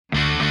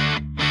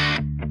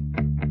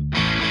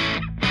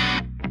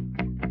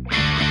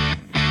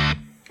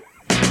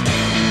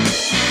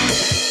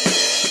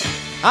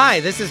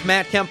Hi, this is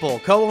Matt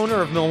Kemple, co-owner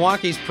of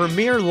Milwaukee's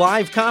premier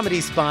live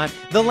comedy spot,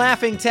 The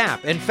Laughing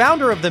Tap, and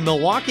founder of the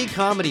Milwaukee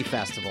Comedy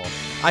Festival.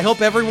 I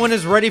hope everyone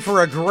is ready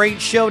for a great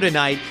show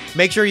tonight.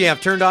 Make sure you have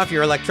turned off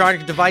your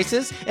electronic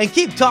devices and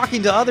keep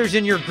talking to others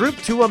in your group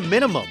to a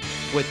minimum.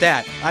 With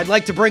that, I'd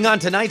like to bring on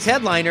tonight's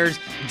headliners,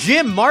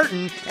 Jim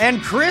Martin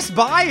and Chris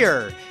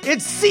Beyer.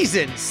 It's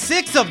season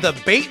 6 of the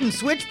Bait and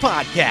Switch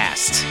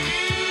podcast.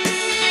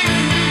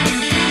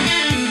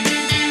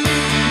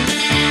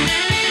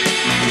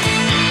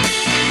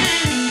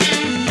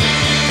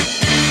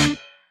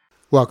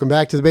 Welcome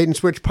back to the Bait and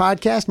Switch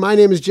podcast. My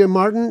name is Jim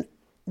Martin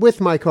with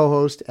my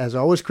co-host, as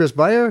always, Chris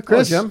Beyer.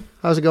 Chris, hello, Jim.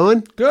 How's it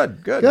going?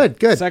 Good.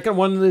 Second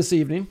one this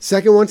evening.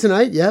 Second one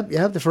tonight.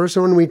 Yep. The first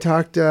one we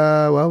talked,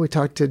 we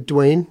talked to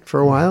Dwayne for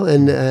a while,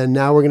 and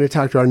now we're going to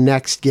talk to our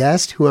next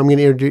guest, who I'm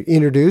going to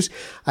introduce.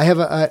 I have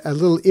a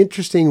little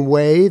interesting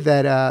way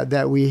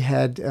that we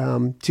had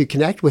to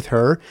connect with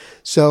her.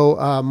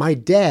 So my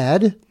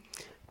dad,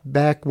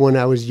 back when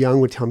I was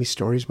young, would tell me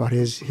stories about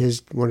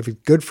his one of his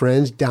good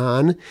friends,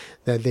 Don,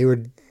 that they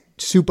would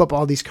soup up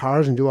all these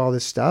cars and do all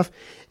this stuff.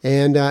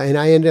 And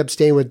I ended up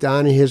staying with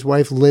Don and his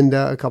wife,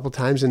 Linda, a couple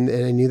times, and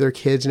I knew their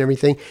kids and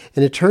everything.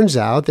 And it turns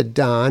out that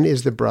Don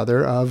is the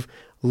brother of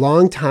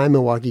longtime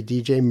Milwaukee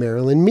DJ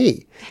Marilynn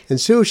Mee.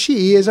 And so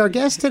she is our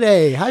guest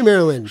today. Hi,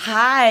 Marilynn.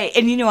 Hi.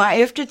 And, I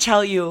have to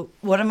tell you,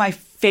 one of my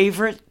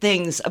favorite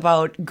things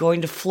about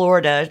going to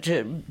Florida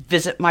to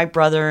visit my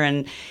brother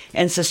and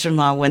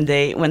sister-in-law when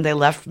they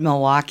left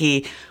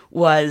Milwaukee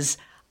was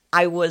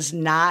I was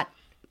not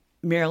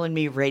Marilynn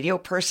Mee radio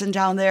person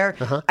down there.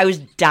 Uh-huh. I was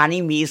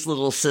Donnie Mee's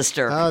little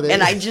sister.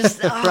 And I just,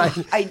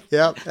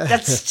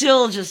 that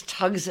still just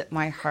tugs at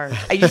my heart.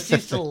 I just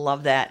used to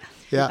love that.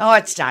 Yeah. Oh,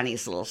 it's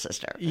Donnie's little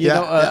sister.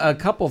 A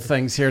couple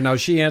things here. Now,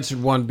 she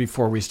answered one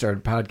before we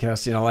started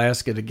podcasting. I'll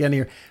ask it again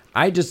here.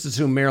 I just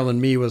assumed Marilynn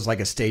Mee was like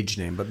a stage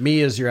name, but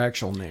Mee is your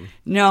actual name.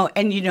 No,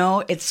 and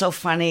it's so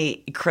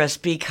funny, Chris,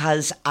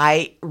 because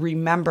I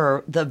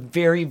remember the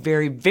very,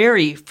 very,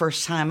 very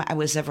first time I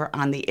was ever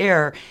on the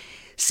air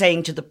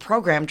saying to the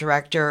program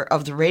director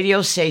of the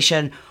radio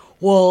station,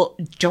 well,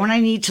 don't I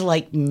need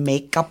to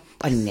make up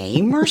a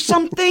name or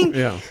something?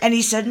 Yeah. And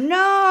he said,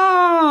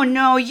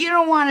 no, you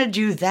don't want to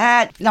do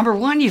that. Number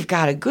one, you've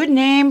got a good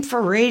name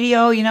for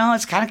radio,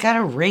 it's kind of got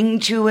a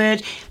ring to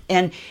it.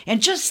 And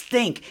just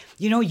think,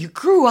 you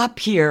grew up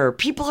here.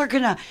 People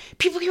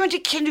you went to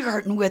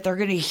kindergarten with are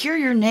going to hear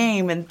your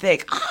name and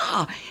think,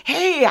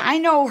 hey, I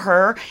know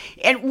her.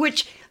 And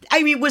which,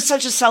 was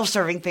such a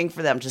self-serving thing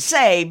for them to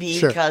say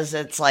because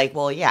It's like,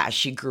 well, yeah,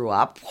 she grew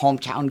up,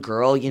 hometown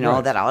girl,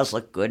 right. That always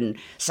looked good and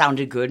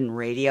sounded good in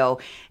radio.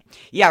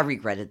 Yeah, I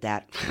regretted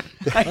that.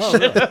 I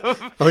should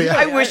have. Oh, yeah.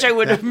 I wish I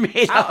would have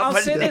made up I'll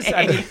say this.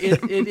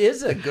 It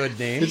is a good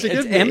name. It's a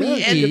good name.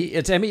 M-E-E.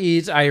 It's M-E-E.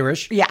 It's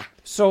Irish. Yeah.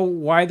 So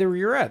why the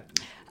rearette?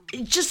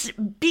 Just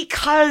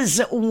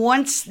because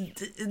once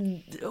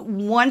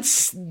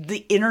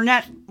the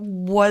internet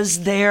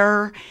was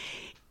there,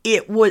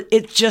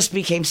 it just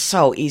became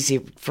so easy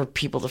for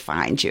people to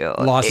find you.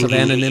 Loss of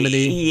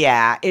anonymity.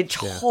 Yeah,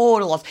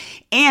 total loss.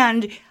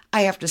 And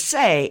I have to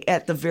say,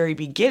 at the very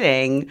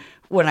beginning,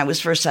 when I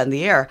was first on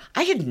the air,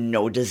 I had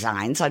no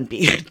designs on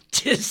being a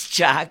disc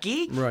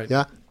jockey. Right.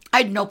 Yeah.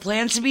 I had no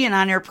plans to be an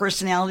on-air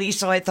personality,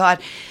 so I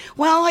thought,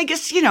 well, I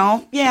guess,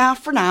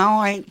 for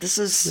now, this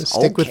is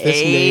stick okay. With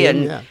this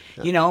name.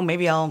 And,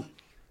 maybe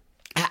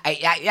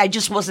I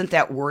just wasn't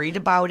that worried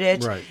about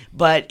it. Right.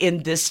 But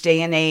in this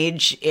day and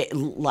age,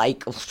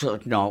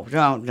 no.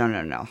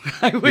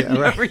 I would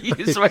never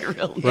use my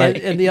real name. Right.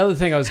 And the other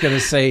thing I was going to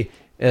say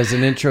as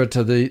an intro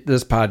to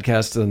this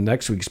podcast and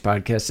next week's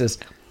podcast is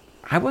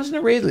I wasn't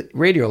a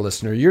radio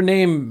listener. Your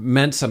name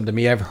meant something to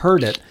me. I've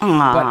heard it, but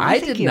I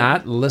did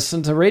not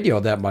listen to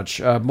radio that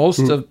much. Most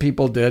of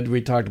people did.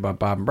 We talked about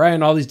Bob and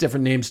Brian, all these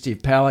different names, Steve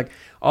Palick,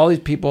 all these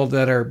people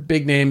that are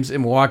big names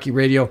in Milwaukee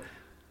radio.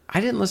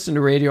 I didn't listen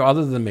to radio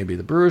other than maybe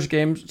the Brewers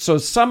games. So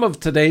some of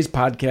today's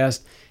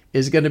podcast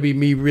is going to be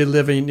me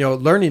reliving,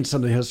 learning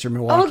some of the history of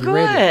Milwaukee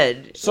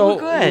radio. So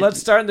let's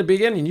start in the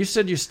beginning. You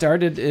said you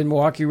started in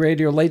Milwaukee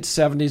radio late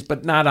 70s,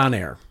 but not on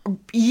air.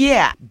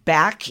 Yeah,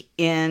 back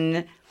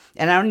in...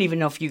 And I don't even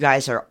know if you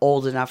guys are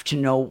old enough to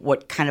know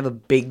what kind of a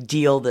big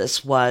deal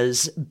this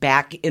was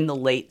back in the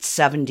late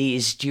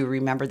 70s. Do you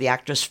remember the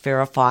actress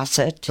Farrah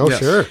Fawcett? Oh, yes.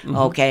 Sure. Mm-hmm.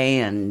 Okay,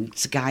 and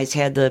the guys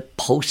had the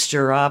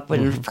poster up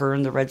and her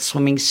in the red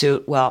swimming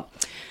suit. Well,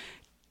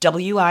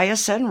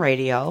 WISN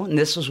radio, and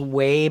this was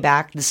way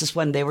back. This is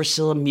when they were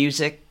still a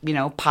music,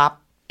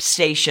 pop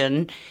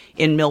station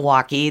in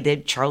Milwaukee. They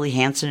had Charlie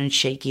Hanson and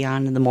Shaky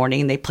on in the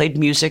morning, and they played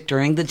music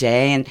during the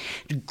day, and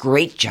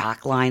great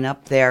jock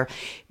lineup there.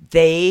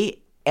 They,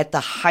 at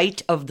the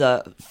height of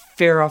the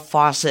Farrah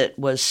Fawcett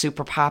was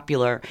super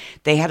popular,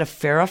 they had a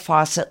Farrah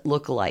Fawcett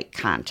lookalike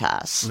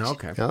contest.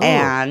 Okay. Oh.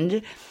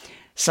 And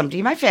somebody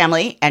in my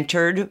family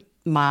entered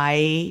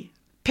my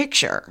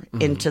picture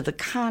into the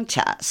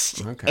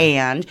contest. Okay.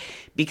 And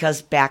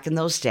because back in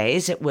those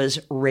days, it was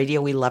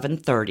Radio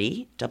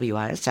 1130,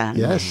 WISN.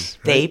 Yes.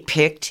 They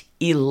picked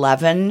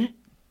 11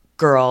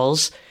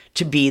 girls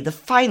to be the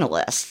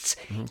finalists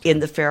in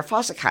the Farrah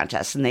Fawcett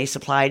contest. And they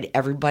supplied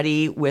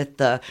everybody with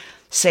the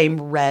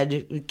same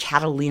red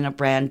Catalina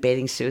brand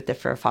bathing suit that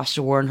Farrah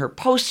Fawcett wore in her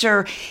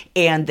poster.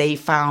 And they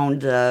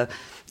found the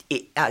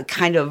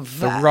kind of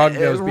the rug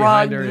that was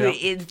behind her,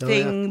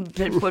 thing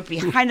put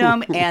behind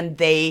them. And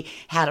they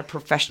had a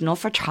professional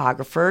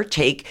photographer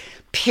take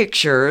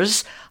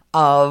pictures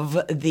of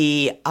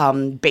the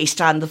based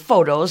on the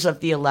photos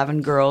of the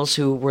 11 girls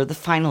who were the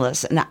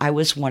finalists, and I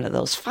was one of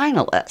those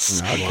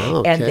finalists.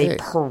 Okay. And they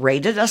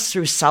paraded us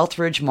through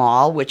Southridge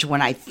Mall, which when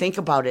I think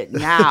about it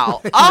now,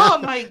 oh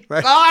my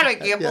God, I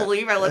can't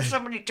believe I let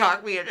somebody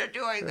talk me into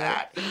doing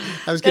that.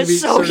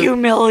 It's so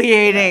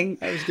humiliating.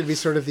 I was going to be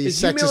sort of the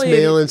sexist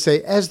male and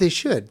say, as they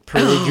should,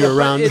 parade you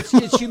around.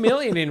 It's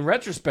humiliating in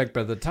retrospect,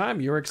 but at the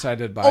time you were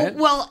excited by it.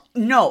 Well,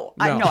 no.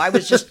 I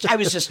was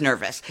just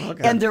nervous.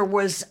 Okay.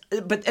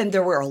 And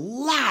there were a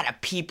lot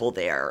of people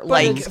there.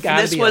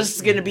 This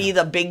was going to be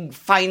the big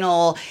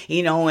final,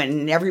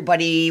 and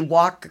everybody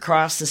walk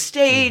across the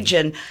stage.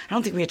 And I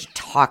don't think we had to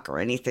talk or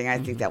anything. I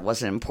think that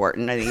wasn't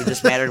important. I think it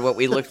just mattered what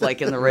we looked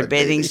like in the red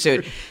bathing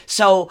suit.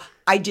 So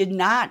I did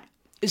not.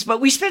 But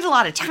we spent a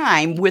lot of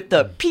time with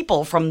the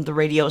people from the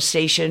radio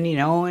station,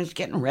 and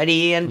getting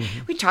ready, and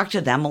we talked to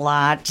them a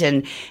lot.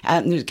 And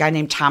there's a guy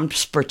named Tom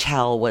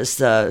Spurtell was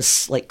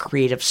the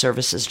creative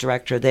services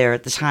director there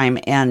at the time,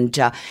 and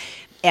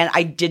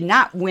I did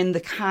not win the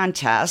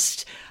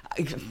contest.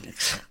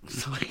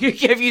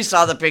 If you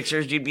saw the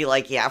pictures, you'd be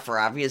like, yeah, for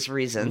obvious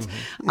reasons.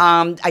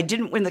 I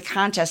didn't win the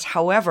contest.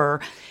 However,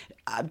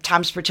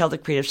 Tom Spurtell, the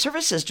creative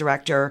services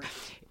director,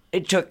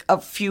 it took a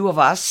few of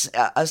us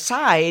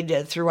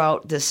aside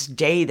throughout this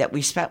day that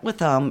we spent with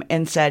them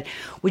and said,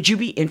 would you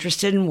be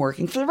interested in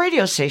working for the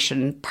radio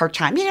station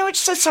part-time?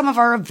 It's just some of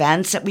our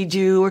events that we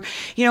do,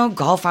 or,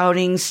 golf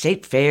outings,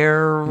 state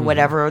fair, or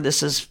whatever.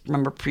 This is,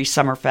 remember,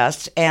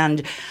 pre-Summerfest.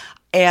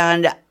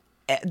 And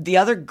the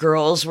other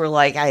girls were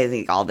like, I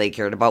think all they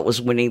cared about was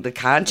winning the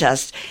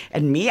contest.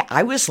 And me,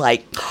 I was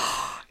like,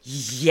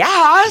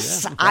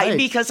 yes,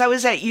 because I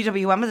was at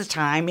UWM at the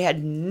time,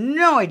 had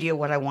no idea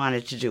what I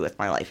wanted to do with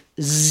my life.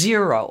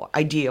 Zero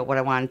idea what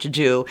I wanted to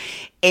do.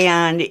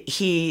 And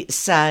he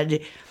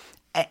said,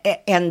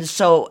 and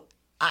so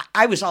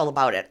I was all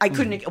about it. I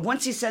couldn't,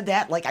 once he said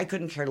that, I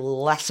couldn't care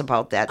less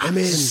about that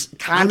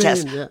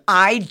contest.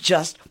 I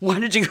just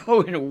wanted to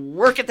go and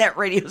work at that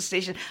radio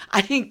station.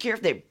 I didn't care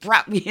if they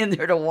brought me in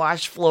there to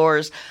wash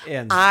floors.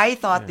 And I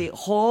thought the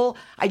whole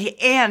idea,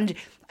 and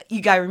you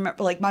got to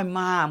remember, my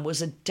mom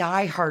was a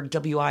diehard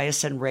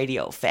WISN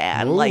radio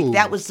fan. Ooh.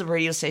 That was the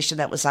radio station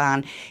that was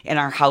on in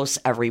our house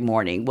every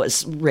morning,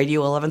 was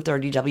Radio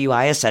 1130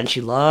 WISN. She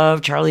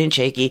loved Charlie and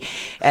Shaky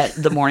at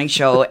the morning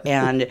show.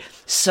 And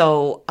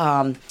so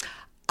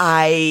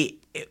I,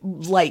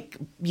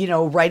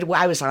 right away,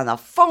 I was on the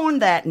phone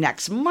that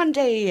next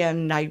Monday,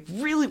 and I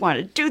really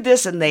wanted to do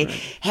this, and they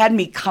had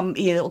me come,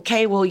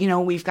 okay, well,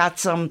 we've got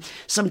some,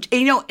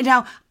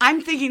 now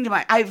I'm thinking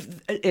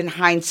in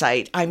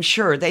hindsight, I'm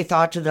sure they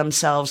thought to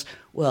themselves,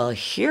 well,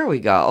 here we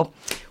go.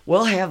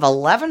 We'll have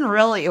 11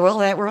 we'll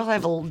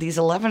have these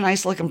 11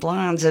 nice looking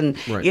blondes, and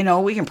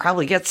we can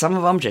probably get some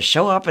of them to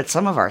show up at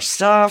some of our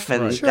stuff,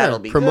 and that'll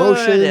be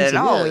promotions good.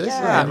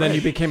 And then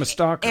you became a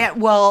stalker.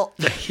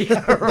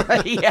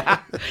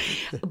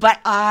 But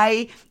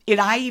I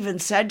even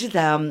said to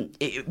them,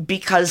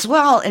 because,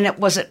 and it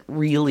wasn't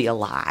really a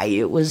lie.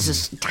 It was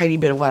just a tiny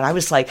bit of what I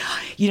was like,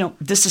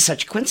 this is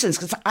such a coincidence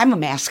because I'm a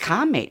mass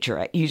comm major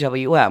at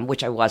UWM,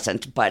 which I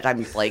wasn't, but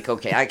I'm like,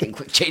 okay, I can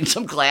quick change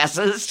some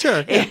classes.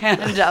 Sure.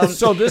 And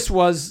so this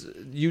was,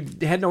 you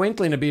had no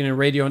inkling of being in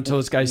radio until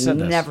this guy said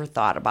this. Never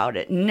thought about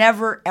it.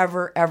 Never,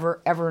 ever,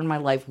 ever, ever in my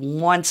life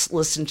once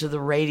listened to the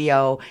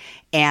radio.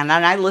 And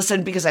I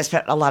listened because I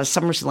spent a lot of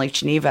summers in Lake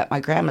Geneva at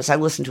my grandma's. I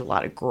listened to a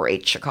lot of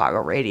great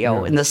Chicago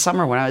radio in the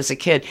summer when I was a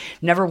kid.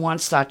 Never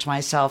once thought to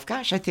myself,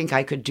 gosh, I think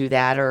I could do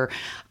that, or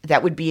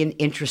that would be an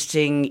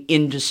interesting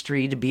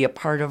industry to be a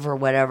part of, or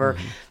whatever.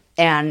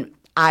 And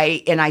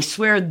I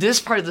swear this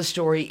part of the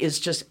story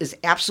is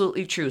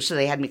absolutely true. So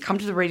they had me come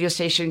to the radio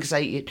station because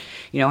I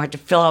had to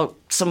fill out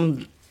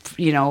some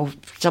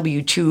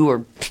W-2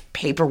 or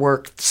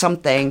paperwork,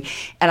 something.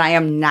 And I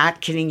am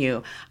not kidding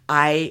you.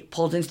 I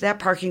pulled into that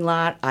parking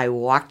lot. I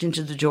walked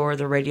into the door of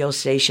the radio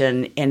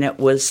station, and it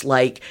was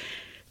like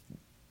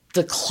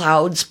the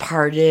clouds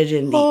parted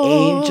and the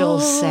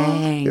angels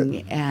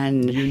sang.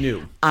 And you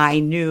knew. I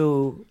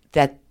knew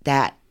that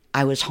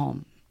I was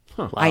home.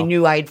 Huh, wow. I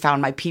knew I had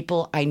found my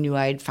people. I knew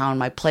I had found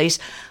my place.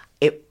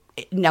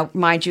 Now,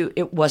 mind you,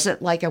 it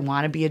wasn't like I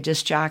want to be a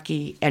disc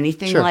jockey,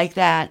 anything like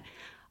that.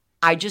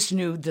 I just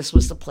knew this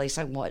was the place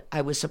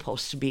I was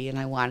supposed to be and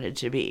I wanted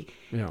to be.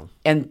 Yeah.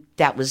 And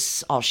that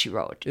was all she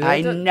wrote.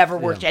 I never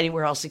worked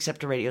anywhere else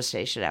except a radio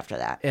station after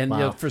that.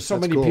 And for so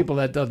many people,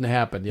 that doesn't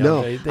happen.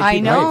 No. They keep I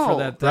know. waiting for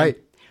that thing. Right.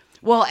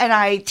 Well,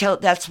 and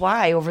that's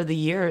why over the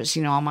years,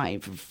 all my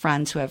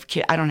friends who have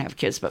kids, I don't have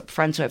kids, but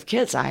friends who have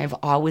kids, I have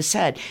always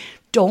said,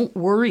 don't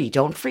worry.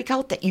 Don't freak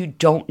out that you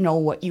don't know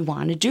what you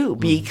want to do,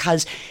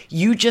 because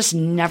you just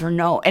never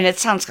know. And it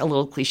sounds a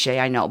little cliche,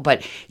 I know,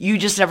 but you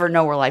just never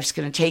know where life's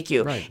going to take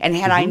you. Right. And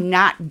had I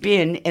not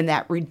been in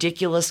that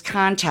ridiculous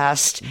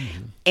contest,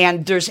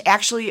 and there's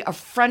actually a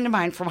friend of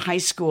mine from high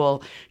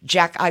school,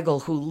 Jack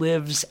Eigel, who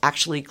lives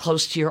actually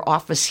close to your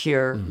office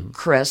here,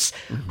 Chris,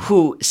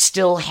 who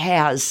still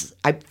has,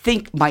 I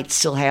think might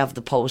still have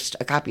a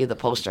copy of the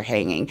poster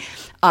hanging.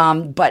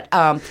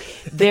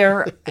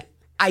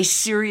 I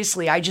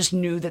just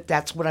knew that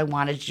that's what I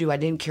wanted to do. I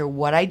didn't care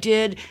what I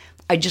did.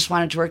 I just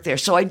wanted to work there.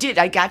 So I did.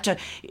 I got to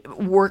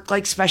work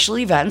like special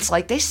events,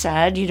 like they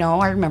said.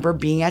 I remember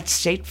being at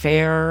State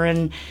Fair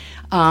and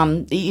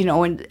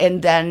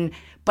then,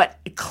 but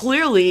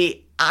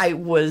clearly I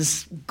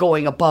was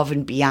going above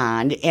and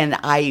beyond, and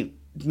I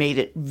made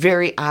it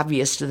very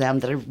obvious to them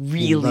that I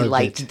really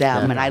liked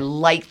them, and I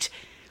liked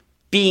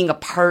being a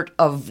part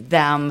of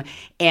them.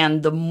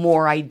 And the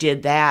more I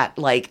did that,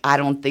 I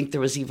don't think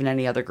there was even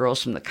any other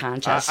girls from the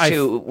contest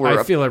who were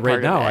I feel it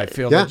right now. It. I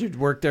feel that you'd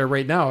work there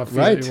right now if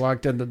you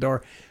walked in the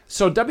door.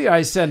 So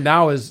WISN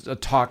now is a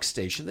talk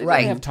station. They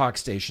didn't have talk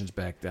stations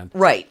back then.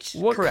 Right.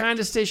 What correct. kind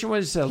of station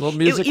was it? A little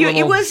music?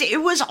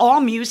 It was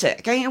all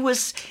music. I mean,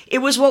 it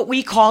was what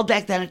we called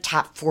back then a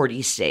top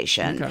 40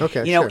 station.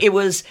 Okay, sure. It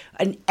was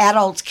an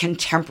adult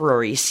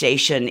contemporary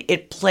station.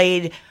 It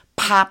played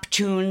pop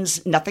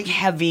tunes, nothing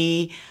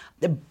heavy,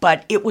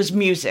 but it was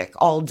music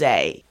all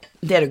day.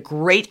 They had a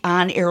great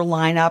on-air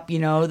lineup,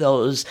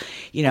 those,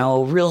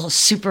 real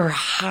super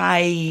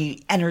high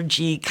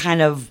energy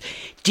kind of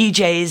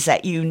DJs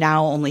that you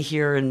now only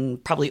hear in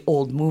probably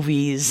old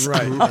movies.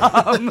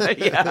 Right.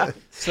 Yeah.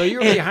 So you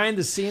were behind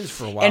the scenes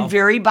for a while. And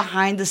very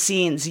behind the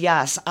scenes,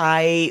 yes.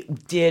 I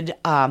did.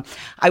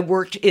 I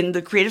worked in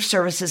the creative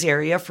services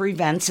area for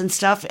events and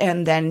stuff,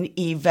 and then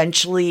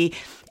eventually,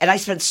 and I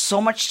spent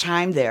so much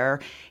time there.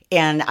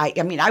 And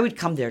I would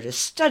come there to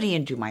study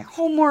and do my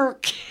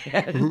homework.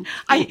 And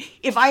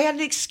if I had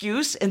an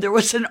excuse and there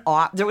was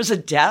a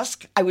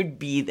desk, I would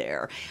be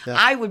there. Yeah.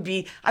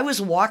 I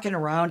was walking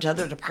around to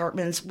other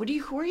departments.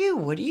 Who are you?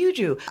 What do you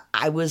do?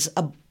 I was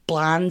a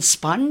blonde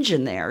sponge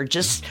in there.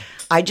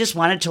 I just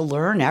wanted to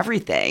learn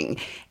everything.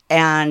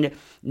 And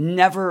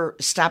never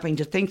stopping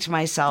to think to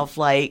myself,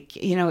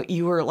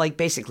 you were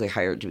basically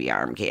hired to be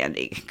arm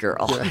candy,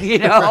 girl.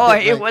 Yeah.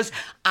 It was,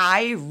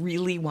 I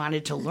really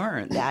wanted to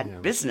learn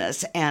that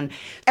business. And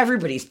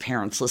everybody's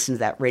parents listened to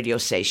that radio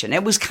station.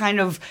 It was kind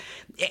of,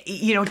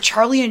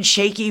 Charlie and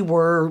Shaky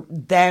were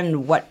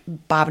then what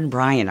Bob and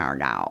Brian are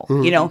now.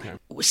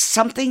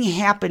 Something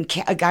happened.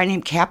 A guy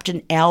named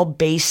Captain Al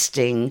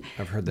Basting.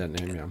 I've heard that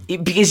name, yeah.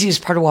 Because he was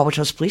part of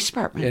Wawatos Police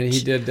Department. And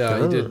he did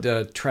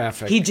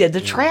traffic. He did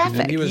the traffic,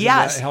 and he was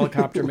yes. in a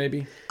helicopter,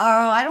 maybe?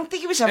 I don't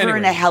think he was ever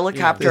in a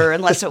helicopter,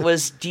 unless it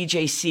was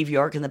DJ Steve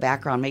York in the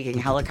background making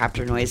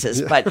helicopter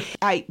noises. But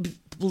I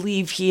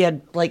believe he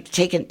had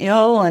taken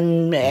ill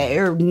and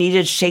or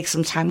needed to take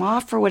some time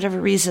off for whatever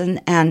reason,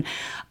 and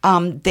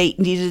they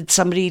needed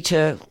somebody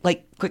to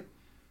quick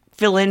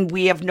fill in.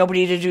 We have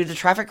nobody to do the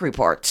traffic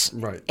reports,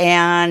 right?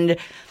 And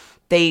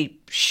they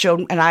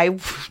showed, and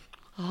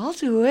I'll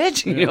do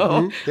it.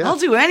 I'll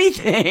do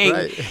anything,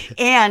 right.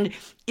 And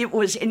it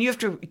was, and you have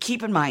to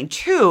keep in mind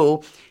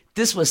too,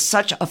 this was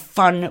such a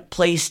fun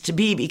place to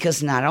be,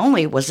 because not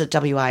only was it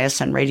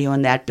WISN radio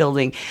in that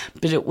building,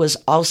 but it was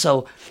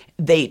also,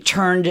 they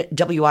turned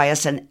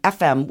WISN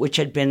FM, which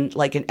had been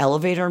like an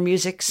elevator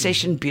music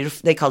station,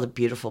 beautiful. They called it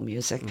beautiful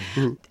music.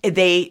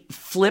 They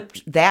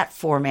flipped that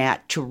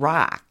format to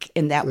rock,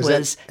 and that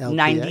was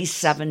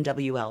 97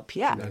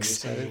 WLPX.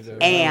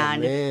 97,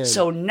 and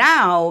so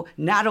now,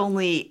 not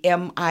only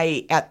am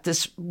I at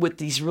this with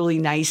these really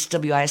nice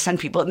WISN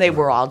people, and they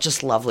were all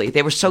just lovely.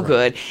 They were so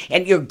good.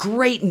 And your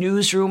great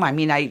newsroom. I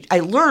mean, I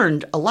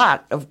learned a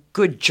lot of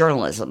good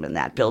journalism in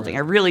that building.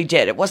 I really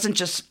did. It wasn't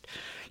just,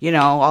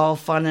 all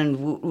fun and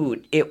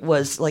woot. It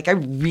was I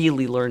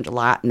really learned a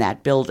lot in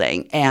that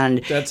building.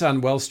 And that's on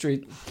Wells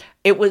Street?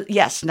 It was,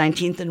 yes,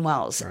 19th and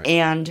Wells. Right.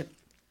 And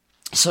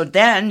so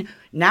then,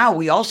 now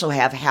we also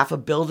have half a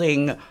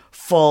building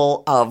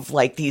full of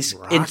these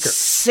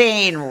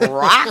insane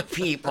rock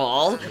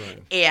people,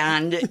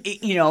 and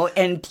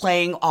and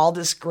playing all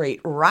this great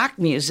rock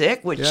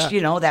music, which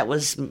that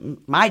was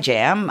my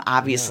jam,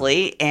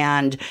 obviously.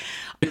 And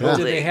did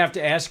they have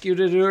to ask you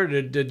to do it,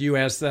 or did you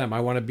ask them?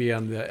 I want to be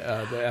on the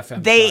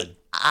FM side.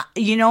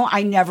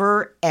 I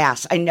never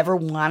asked. I never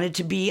wanted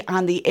to be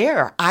on the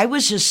air. I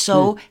was just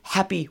so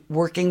happy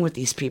working with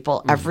these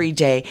people every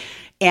day.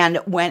 And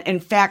when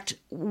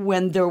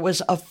there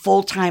was a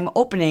full-time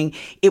opening,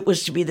 it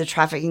was to be the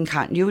traffic and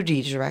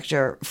continuity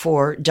director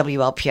for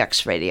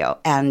WLPX radio.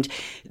 And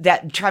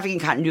that traffic and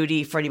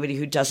continuity, for anybody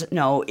who doesn't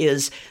know,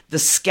 is the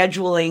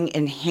scheduling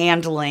and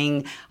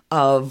handling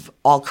of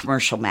all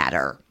commercial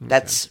matter.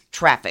 That's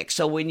traffic.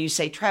 So when you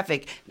say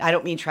traffic, I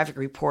don't mean traffic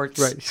reports,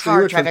 Right. So car you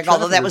went from traffic,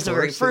 although that was the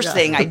very reports, first yeah.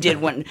 thing I did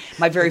when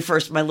my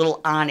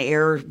little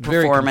on-air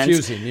Very performance.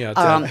 confusing,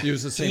 to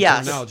use the same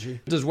yes.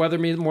 terminology. Does weather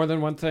mean more than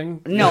one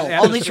thing? No,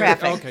 Yeah, only atmosphere?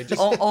 traffic. Okay,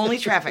 Only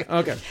traffic.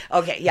 Okay.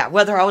 Okay, yeah.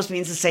 Weather always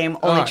means the same.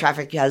 Only right.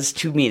 traffic has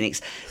two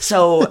meanings.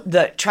 So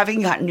the Traffic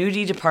and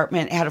Continuity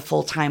Department had a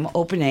full-time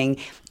opening,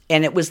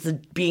 and it was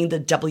being the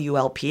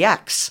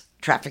WLPX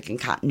traffic and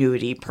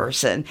continuity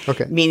person,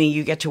 Okay. meaning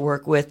you get to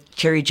work with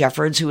Terry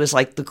Jeffords, who was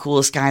like the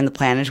coolest guy on the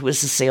planet, who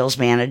was the sales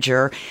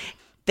manager.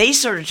 They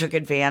sort of took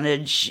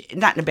advantage,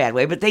 not in a bad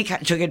way, but they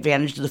took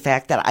advantage of the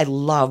fact that I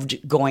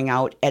loved going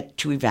out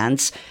to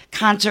events,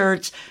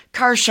 concerts,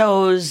 car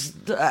shows,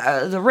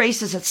 the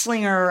races at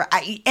Slinger,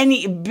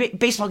 any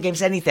baseball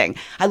games, anything.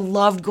 I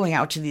loved going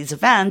out to these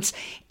events,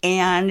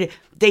 and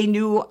they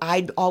knew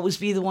I'd always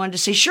be the one to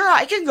say, sure,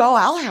 I can go,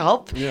 I'll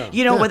help. Yeah.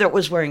 Whether it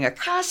was wearing a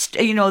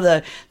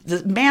the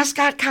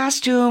mascot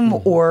costume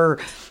or,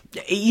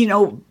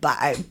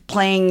 by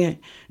playing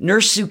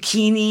Nurse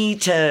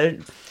Zucchini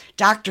to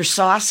Dr.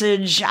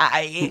 Sausage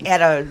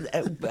at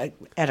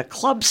a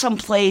club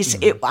someplace.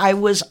 I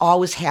was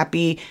always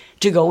happy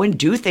to go and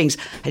do things.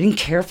 I didn't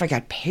care if I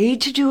got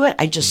paid to do it.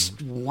 I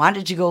just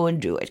wanted to go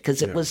and do it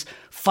because it was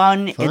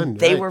fun and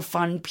they were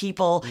fun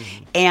people.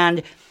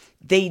 And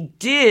they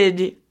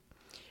did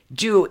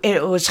do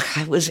it.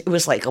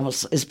 Was like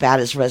almost as bad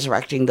as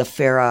resurrecting the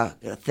Farrah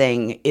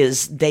thing.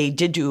 Is they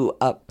did do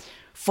a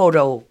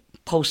photo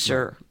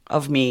poster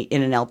of me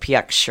in an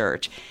LPX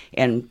shirt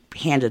and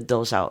handed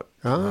those out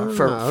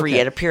for free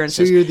at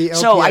appearances. So you're the LPX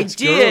So I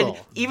did, girl.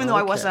 even though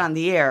I wasn't on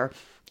the air,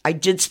 I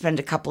did spend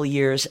a couple of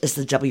years as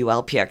the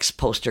WLPX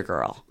poster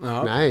girl.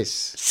 Oh,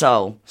 Nice.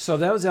 So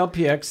that was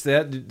LPX.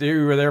 That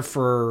you were there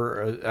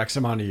for X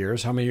amount of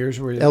years. How many years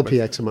were you?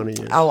 LPX amount of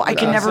years. I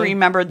can never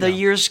remember. The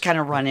years kind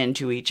of run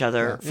into each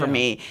other for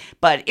me.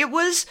 But it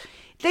was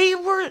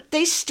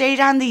they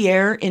stayed on the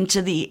air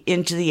into the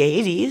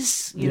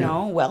 80s,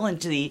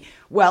 into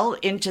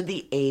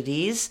the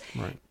 80s.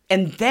 Right.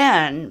 And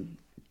then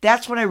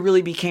that's when I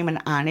really became an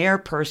on-air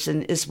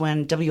person, is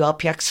when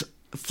WLPX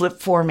flip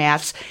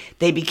formats,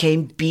 they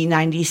became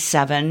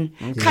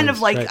B97, kind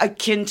of like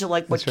akin to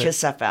like what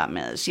Kiss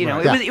FM is.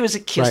 It was a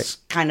Kiss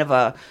kind of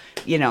a,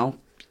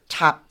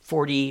 top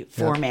 40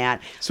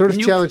 format. Sort of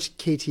challenged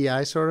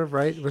KTI, sort of,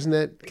 right? Wasn't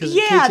that?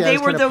 Yeah, KTI they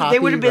was were kinda they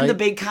would have been poppy, the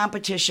right? big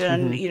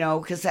competition,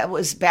 because that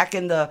was back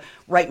in the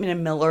Reitman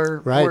and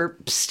Miller were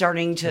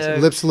starting to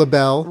Lips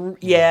LaBelle.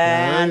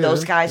 and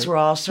those guys were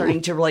all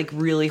starting to like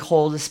really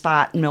hold a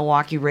spot in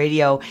Milwaukee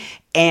radio.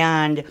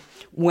 And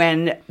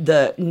when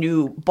the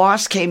new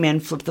boss came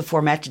in, flipped the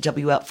format to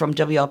from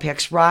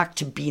WLPX Rock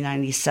to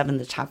B97,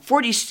 the top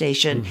 40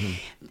 station,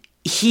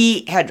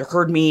 he had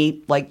heard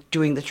me like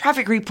doing the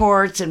traffic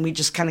reports, and we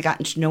just kind of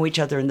gotten to know each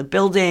other in the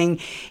building.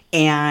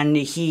 And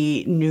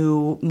he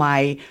knew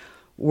my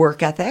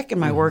work ethic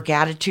and my work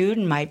attitude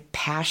and my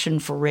passion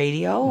for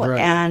radio,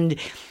 and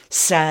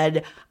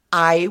said,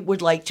 I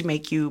would like to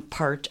make you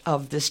part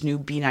of this new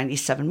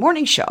B97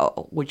 morning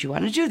show. Would you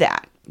want to do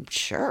that?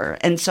 Sure.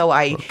 And so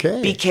I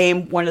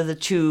became one of the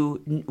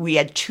two. We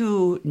had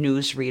two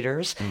news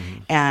readers,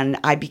 and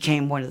I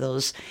became one of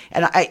those.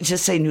 And I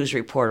just say news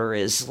reporter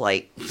is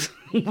like,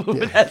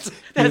 that's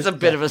a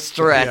bit of a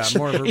stretch. Yeah,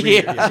 more of a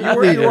reader.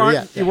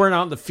 You weren't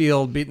out in the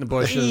field beating the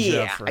bushes.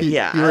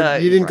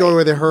 You didn't go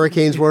where the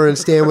hurricanes were and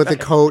stand with the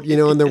coat, in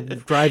the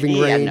driving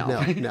rain.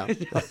 No.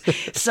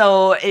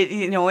 So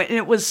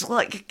it was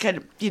like kind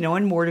of,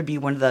 and more to be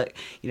one of the,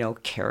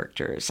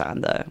 characters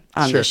on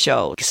the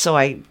show. So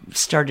I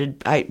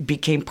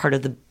became part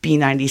of the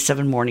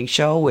B97 morning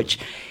show, which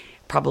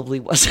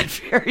probably wasn't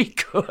very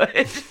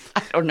good.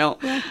 I don't know.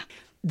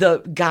 The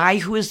guy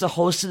who is the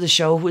host of the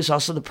show, who is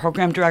also the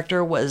program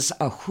director, was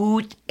a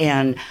hoot,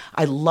 and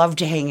I loved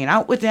hanging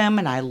out with him,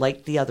 and I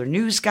liked the other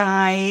news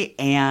guy,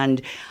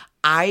 and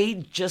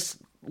I just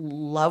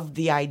loved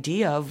the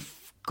idea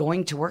of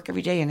going to work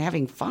every day and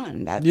having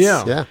fun. That's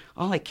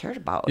all I cared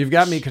about. You've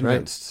got me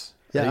convinced.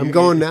 Yeah, I'm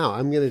going now.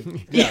 I'm going to...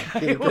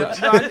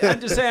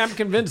 I'm just saying, I'm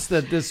convinced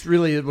that this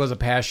really was a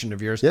passion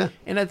of yours. Yeah.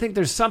 And I think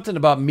there's something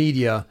about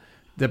media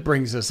that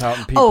brings us out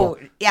in people. Oh,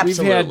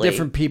 absolutely. We've had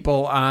different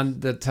people on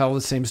that tell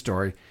the same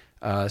story.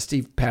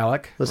 Steve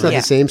Palick. Well, it's not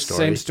the same story.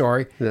 Same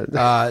story.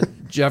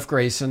 Jeff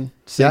Grayson.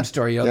 Same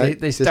story.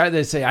 They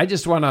say, I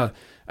just want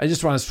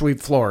to sweep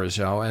floors,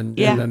 and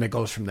then it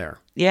goes from there.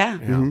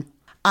 Yeah.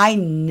 I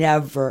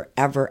never,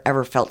 ever,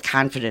 ever felt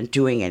confident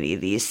doing any of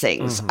these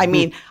things. I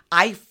mean,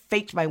 I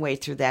faked my way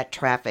through that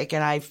traffic,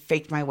 and I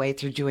faked my way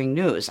through doing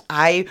news.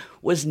 I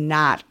was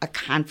not a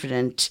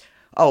confident,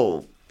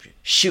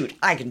 shoot,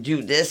 I can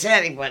do this.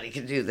 Anybody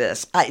can do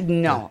this.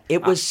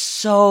 It was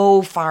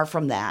so far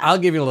from that. I'll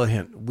give you a little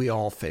hint. We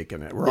all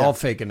faking it. We're all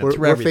faking it.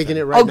 We're faking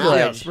it right now. Good.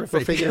 Yes, we're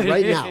faking it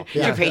right now. Do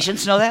your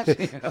patients know that?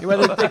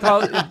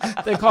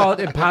 They call it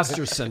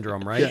imposter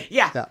syndrome, right?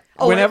 Yeah.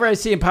 Whenever I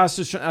see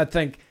imposter syndrome, I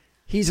think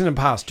he's an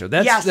imposter.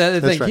 That's Yes. the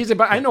thing.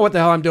 Right. I know what the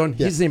hell I'm doing.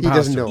 Yeah. He's the He imposter.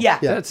 doesn't know. Yeah.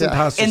 That's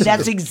imposter. And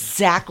that's syndrome.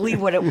 exactly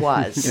what it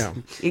was. Yeah.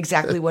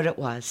 Exactly what it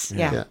was.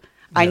 Yeah. Yeah.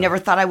 I never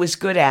thought I was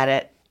good at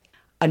it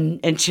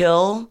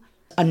until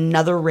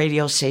another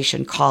radio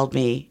station called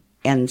me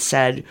and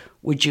said,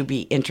 would you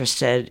be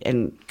interested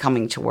in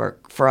coming to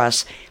work for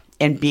us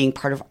and being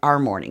part of our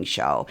morning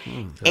show?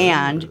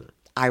 And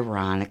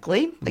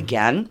ironically,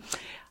 again,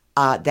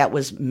 that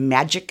was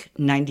Magic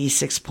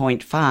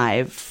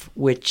 96.5,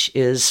 which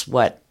is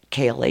what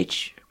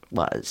KLH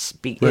was,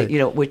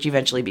 Right. which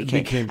eventually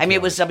became I mean,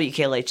 it was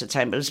WKLH at the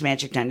time, but it was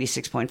Magic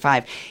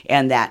 96.5,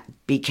 and that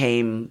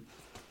became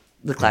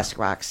the classic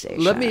rock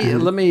station. Let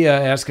me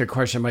ask a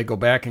question. I might go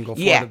back and go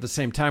forward Yeah. at the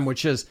same time,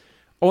 which is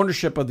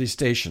ownership of these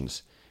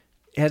stations.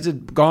 Has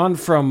it gone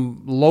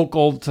from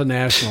local to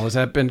national? Has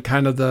that been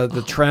kind of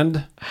the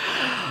trend?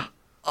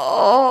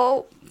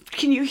 Oh,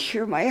 can you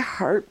hear my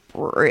heart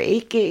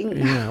breaking?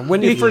 Yeah.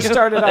 When you first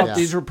started out,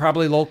 these were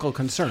probably local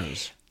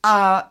concerns.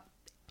 At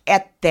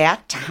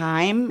that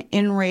time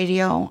in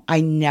radio,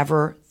 I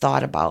never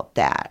thought about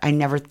that. I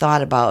never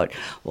thought about,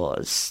 well,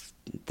 is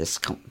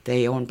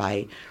they owned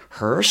by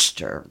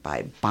Hearst or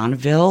by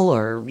Bonneville,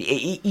 or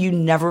we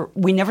never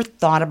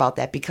thought about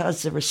that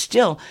because there were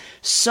still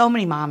so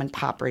many mom and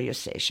pop radio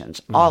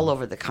stations all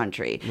over the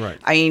country. Right.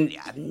 I mean,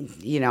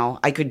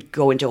 I could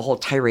go into a whole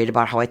tirade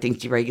about how I think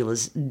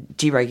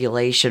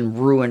deregulation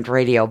ruined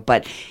radio,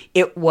 but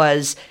it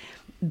was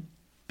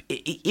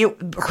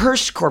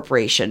Hearst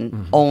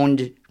Corporation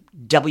owned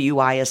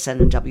WISN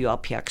and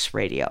WLPX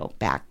radio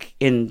back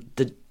in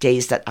the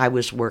days that I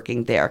was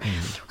working there.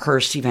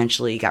 Hearst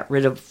eventually got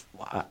rid of,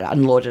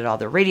 unloaded all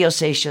their radio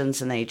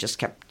stations, and they just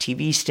kept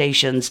TV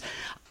stations.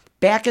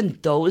 Back in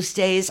those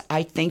days,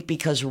 I think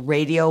because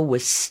radio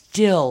was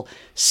still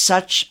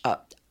such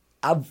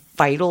a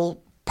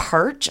vital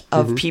part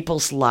of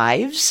people's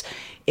lives,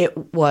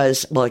 it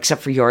was, well,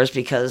 except for yours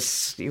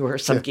because you were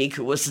some geek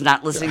who was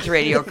not listening to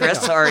radio,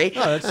 Chris, sorry.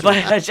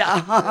 But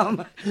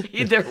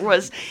there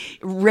was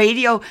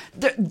radio.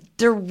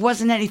 There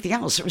wasn't anything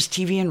else. There was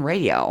TV and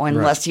radio,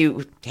 unless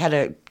you had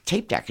a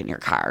tape deck in your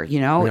car,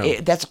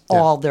 that's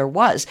all there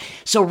was.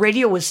 So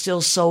radio was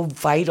still so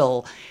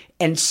vital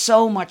and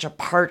so much a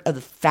part of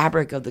the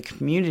fabric of the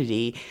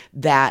community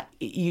that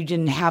you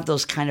didn't have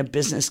those kind of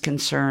business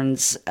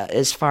concerns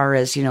as far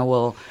as,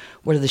 well,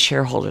 what are the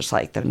shareholders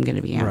like that I'm going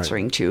to be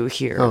answering to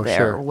here or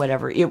there or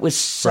whatever. It was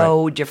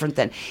so different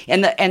then.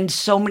 And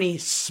so many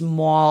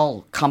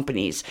small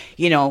companies,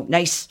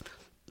 nice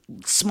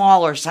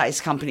smaller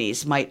size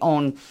companies might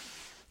own,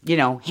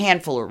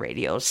 handful of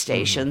radio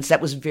stations.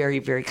 That was very,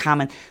 very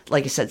common.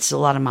 Like I said, still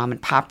a lot of mom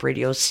and pop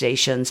radio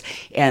stations.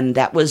 And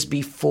that was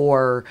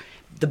before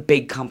the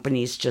big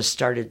companies just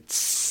started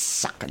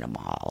sucking them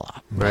all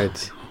up.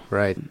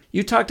 Right.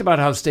 You talked about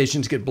how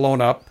stations get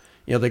blown up.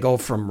 They go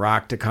from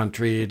rock to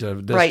country to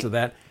this to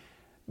that.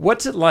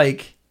 What's it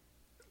like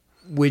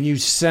when you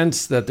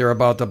sense that they're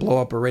about to blow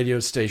up a radio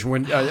station?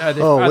 Wait a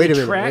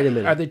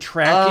minute. Are they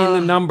tracking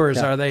the numbers?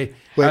 Yeah. Are they?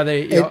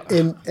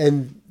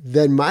 And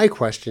then my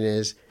question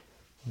is,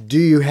 do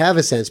you have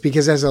a sense?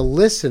 Because as a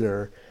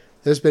listener,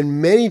 there's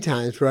been many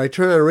times where I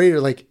turn on a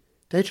radio, like,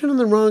 did I turn on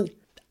the wrong?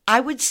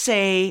 I would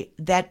say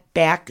that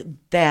back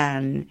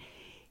then,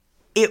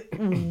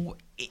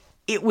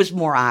 it was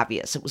more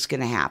obvious it was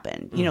going to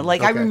happen.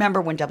 I remember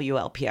when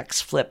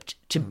WLPX flipped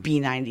to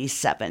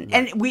B97,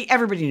 and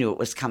everybody knew it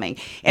was coming.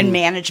 And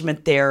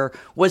management there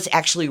was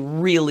actually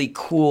really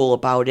cool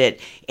about it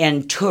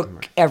and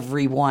took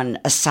everyone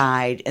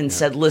aside and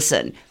said,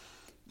 listen,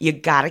 you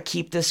got to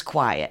keep this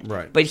quiet.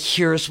 Right. But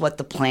here's what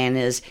the plan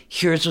is.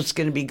 Here's what's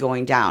going to be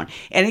going down.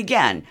 And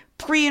again,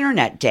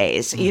 pre-internet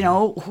days, who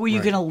are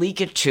you going to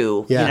leak it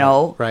to?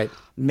 Yeah, right.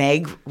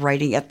 Meg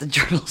writing at the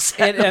Journal And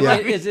Sentinel.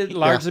 is it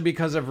largely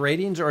because of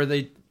ratings, or are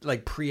they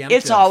like preemptive?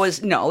 It's always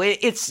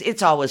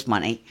it's always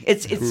money.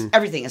 It's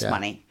everything is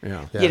money.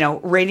 Yeah.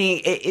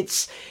 Rating.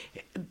 It's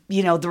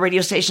the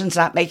radio station's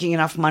not making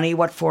enough money.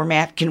 What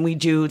format can we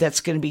do that's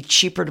going to be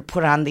cheaper to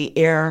put on the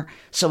air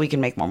so we can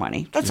make more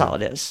money? That's all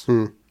it is.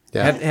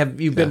 Yeah.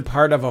 Have you been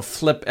part of a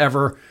flip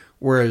ever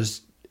where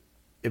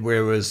it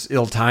was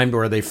ill-timed,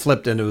 or they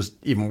flipped and it was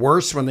even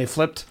worse when they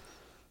flipped?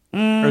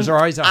 Or is there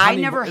always a honeymoon?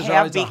 I never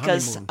have,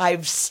 because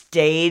I've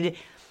stayed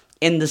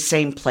in the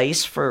same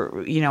place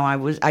for,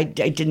 I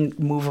didn't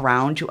move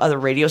around to other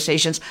radio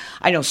stations.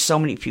 I know so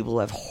many people who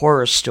have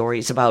horror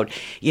stories about,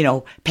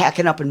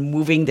 packing up and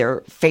moving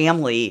their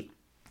family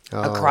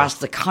across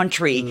the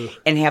country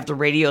and have the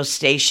radio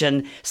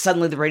station,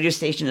 suddenly the radio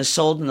station is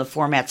sold and the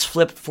format's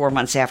flipped 4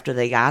 months after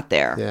they got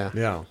there.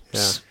 Yeah.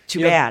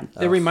 Too bad.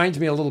 It reminds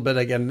me a little bit,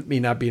 again, me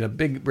not being a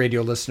big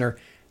radio listener,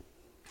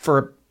 for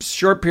a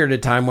short period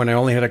of time when I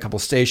only had a couple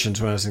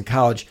stations when I was in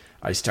college,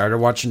 I started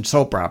watching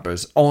soap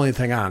operas, only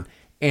thing on.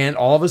 And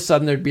all of a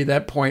sudden there'd be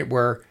that point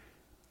where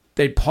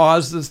they'd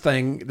pause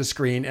the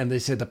screen, and they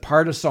say the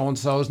part of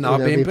so-and-so is now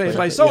being played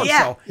by so-and-so.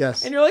 Yeah.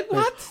 Yes. And you're like,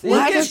 what?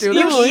 What? You can't do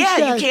You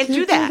that. can't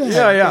do that.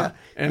 Yeah.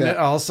 And then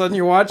all of a sudden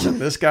you're watching,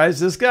 this guy's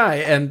this guy.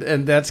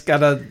 And that's got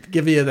to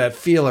give you that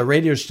feel, a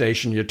radio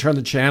station. You turn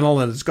the channel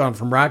and it's gone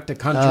from rock to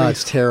country. Oh,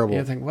 it's terrible.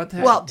 You think, what the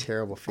heck? Well,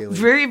 Terrible feeling.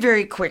 very,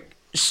 very quick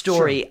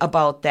story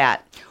about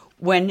that.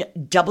 When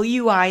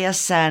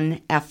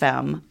WISN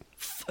FM,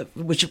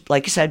 which,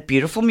 like I said,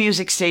 beautiful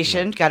music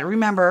station, got to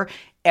remember,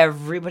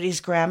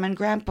 everybody's grandma and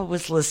grandpa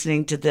was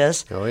listening to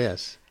this. Oh,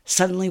 yes.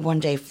 Suddenly one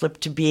day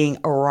flipped to being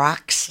a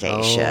rock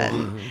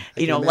station.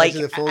 You know, like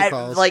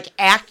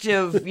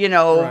active,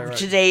 Right.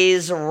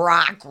 today's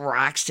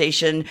rock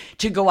station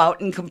to go out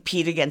and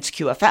compete against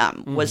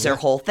QFM was their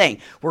whole thing.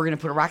 We're going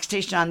to put a rock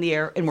station on the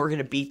air and we're going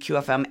to beat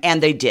QFM.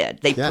 And they did.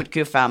 They put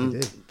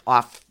QFM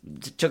off,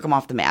 took them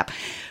off the map.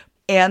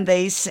 And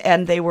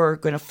they were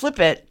going to flip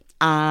it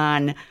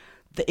on,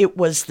 it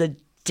was the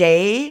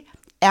day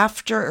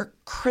after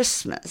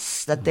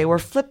Christmas that they were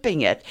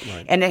flipping it.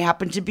 Right. And it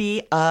happened to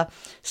be a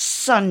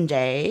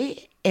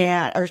Sunday,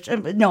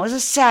 it was a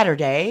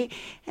Saturday.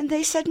 And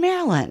they said,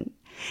 Marilynn,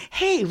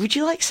 hey, would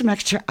you like some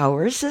extra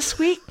hours this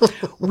week?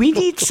 We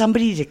need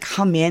somebody to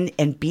come in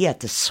and be at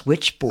the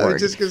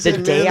switchboard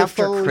the day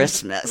after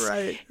Christmas.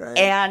 Right.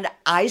 And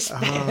I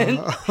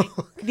spent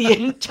the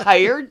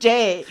entire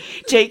day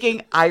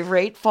taking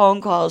irate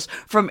phone calls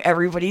from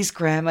everybody's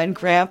grandma and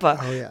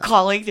grandpa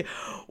calling,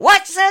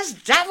 what's this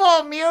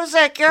devil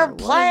music you're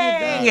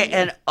playing?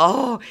 And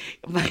oh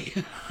my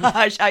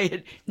gosh, I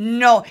had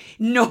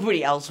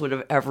nobody else would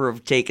have ever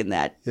have taken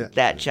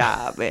that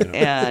job.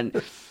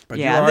 And but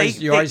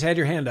you always had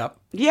your hand up.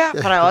 Yeah,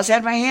 but I always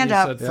had my hand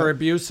up. Said, for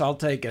abuse, I'll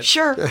take it.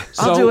 Sure,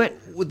 I'll do it.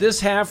 With this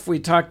half, we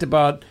talked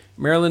about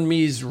Marilynn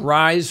Mee's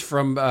rise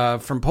from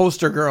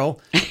poster girl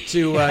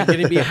to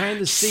getting behind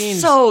the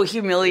scenes. So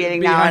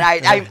humiliating now,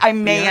 and I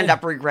may end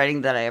up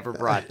regretting that I ever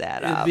brought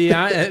that up.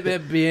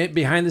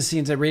 Behind the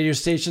scenes at radio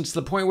stations,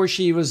 to the point where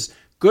she was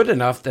good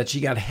enough that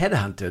she got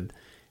headhunted.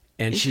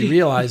 And she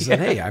realized that,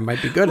 hey, I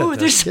might be good at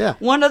this. There's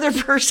one other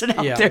person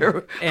out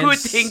there who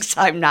thinks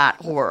I'm not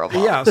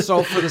horrible. Yeah,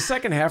 so for the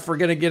second half, we're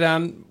going to get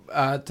on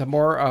to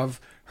more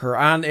of her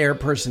on-air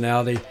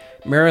personality.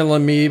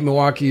 Marilynn Mee,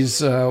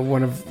 Milwaukee's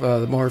one of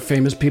the more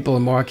famous people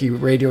in Milwaukee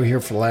radio here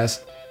for the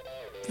last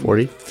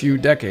 40 few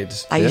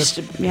decades. I used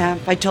to,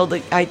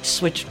 I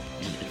switched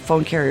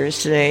phone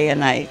carriers today,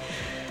 and I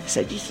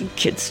said, you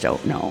kids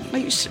don't know. I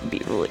used to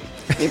be really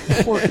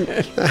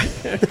important.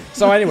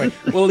 So anyway,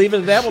 we'll leave it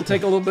at that. We'll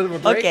take a little bit of a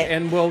break,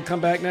 and we'll come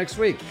back next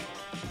week.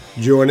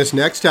 Join us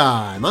next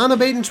time on the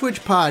Bait and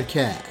Switch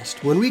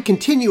podcast when we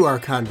continue our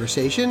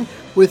conversation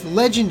with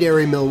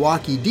legendary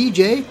Milwaukee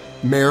DJ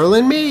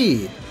Marilynn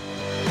Mee.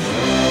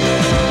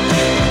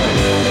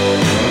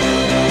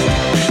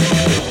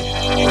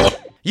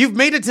 You've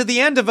made it to the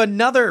end of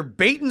another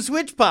Bait and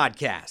Switch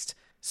podcast.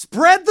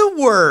 Spread the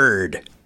word.